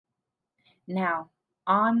Now,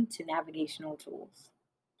 on to navigational tools.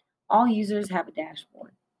 All users have a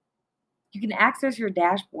dashboard. You can access your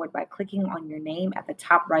dashboard by clicking on your name at the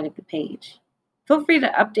top right of the page. Feel free to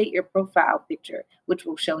update your profile picture, which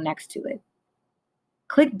will show next to it.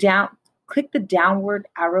 Click the downward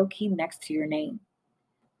arrow key next to your name.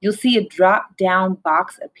 You'll see a drop-down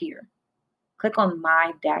box appear. Click on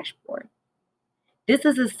My Dashboard. This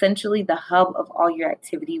is essentially the hub of all your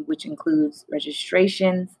activity, which includes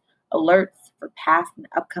registrations, alerts for past and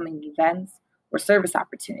upcoming events or service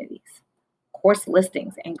opportunities, course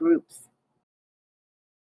listings, and groups.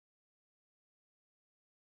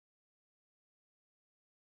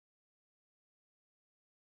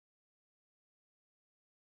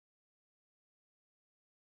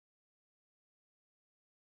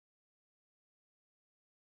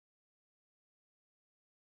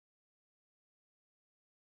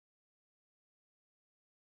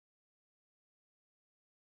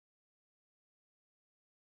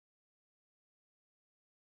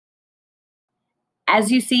 As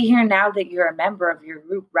you see here, now that you're a member of your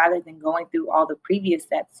group, rather than going through all the previous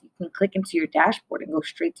steps, you can click into your dashboard and go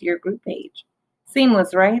straight to your group page.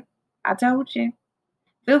 Seamless, right? I told you.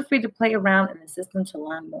 Feel free to play around in the system to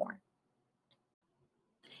learn more.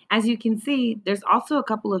 As you can see, there's also a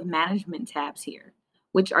couple of management tabs here,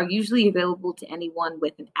 which are usually available to anyone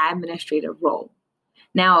with an administrative role.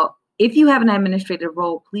 Now, if you have an administrative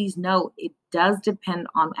role, please note it does depend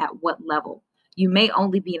on at what level. You may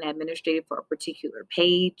only be an administrator for a particular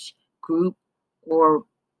page, group, or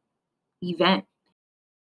event.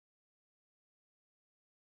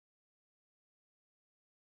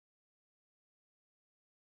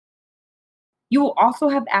 You will also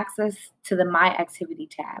have access to the My Activity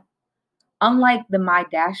tab. Unlike the My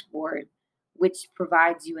Dashboard, which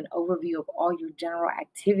provides you an overview of all your general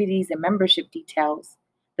activities and membership details,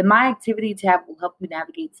 the My Activity tab will help you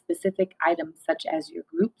navigate specific items such as your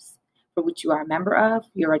groups, for which you are a member of,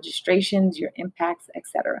 your registrations, your impacts,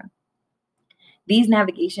 etc. These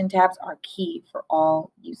navigation tabs are key for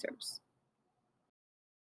all users.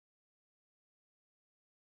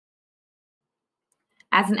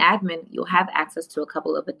 As an admin, you'll have access to a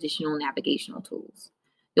couple of additional navigational tools.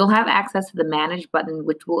 You'll have access to the Manage button,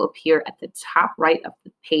 which will appear at the top right of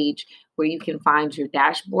the page where you can find your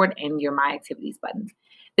dashboard and your My Activities buttons.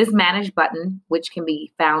 This Manage button, which can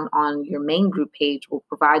be found on your main group page, will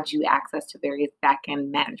provide you access to various backend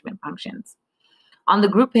management functions. On the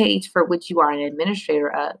group page for which you are an administrator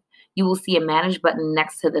of, you will see a Manage button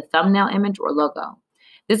next to the thumbnail image or logo.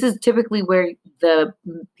 This is typically where the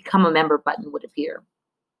Become a Member button would appear.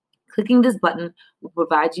 Clicking this button will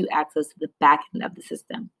provide you access to the back end of the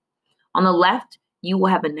system. On the left, you will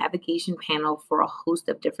have a navigation panel for a host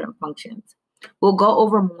of different functions. We'll go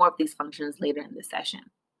over more of these functions later in the session.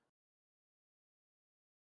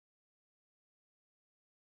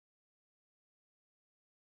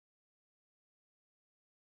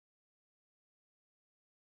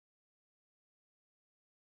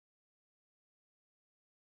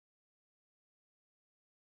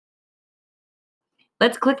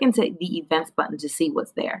 Let's click into the Events button to see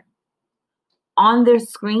what's there. On their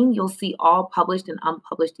screen, you'll see all published and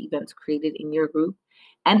unpublished events created in your group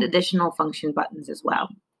and additional function buttons as well.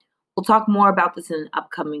 We'll talk more about this in an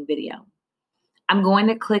upcoming video. I'm going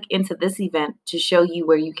to click into this event to show you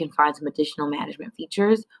where you can find some additional management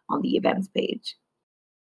features on the Events page.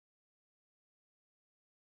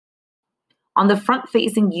 On the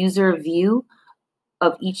front-facing user view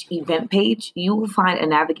of each event page, you will find a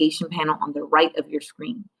navigation panel on the right of your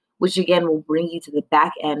screen, which again will bring you to the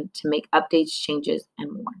back end to make updates, changes,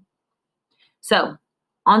 and more. So,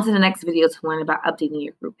 on to the next video to learn about updating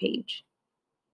your group page.